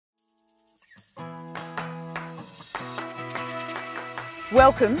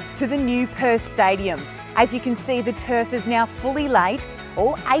Welcome to the new Perth Stadium. As you can see, the turf is now fully laid,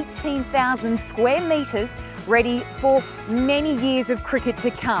 all 18,000 square metres, ready for many years of cricket to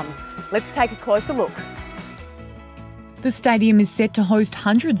come. Let's take a closer look. The stadium is set to host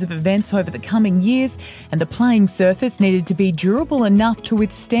hundreds of events over the coming years, and the playing surface needed to be durable enough to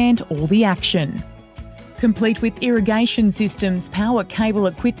withstand all the action. Complete with irrigation systems, power cable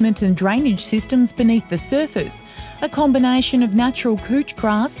equipment and drainage systems beneath the surface, a combination of natural couch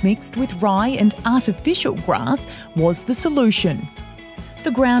grass mixed with rye and artificial grass was the solution.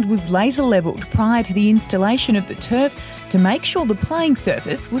 The ground was laser levelled prior to the installation of the turf to make sure the playing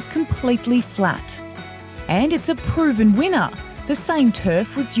surface was completely flat. And it's a proven winner. The same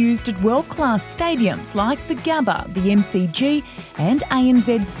turf was used at world-class stadiums like the Gabba, the MCG and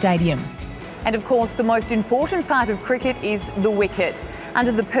ANZ Stadium. And of course, the most important part of cricket is the wicket.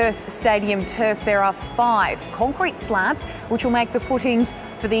 Under the Perth Stadium turf, there are 5 concrete slabs which will make the footings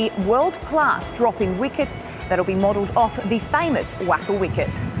for the world-class drop-in wickets that'll be modelled off the famous Wacker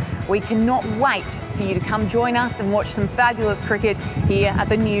wicket. We cannot wait for you to come join us and watch some fabulous cricket here at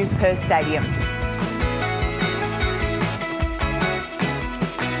the new Perth Stadium.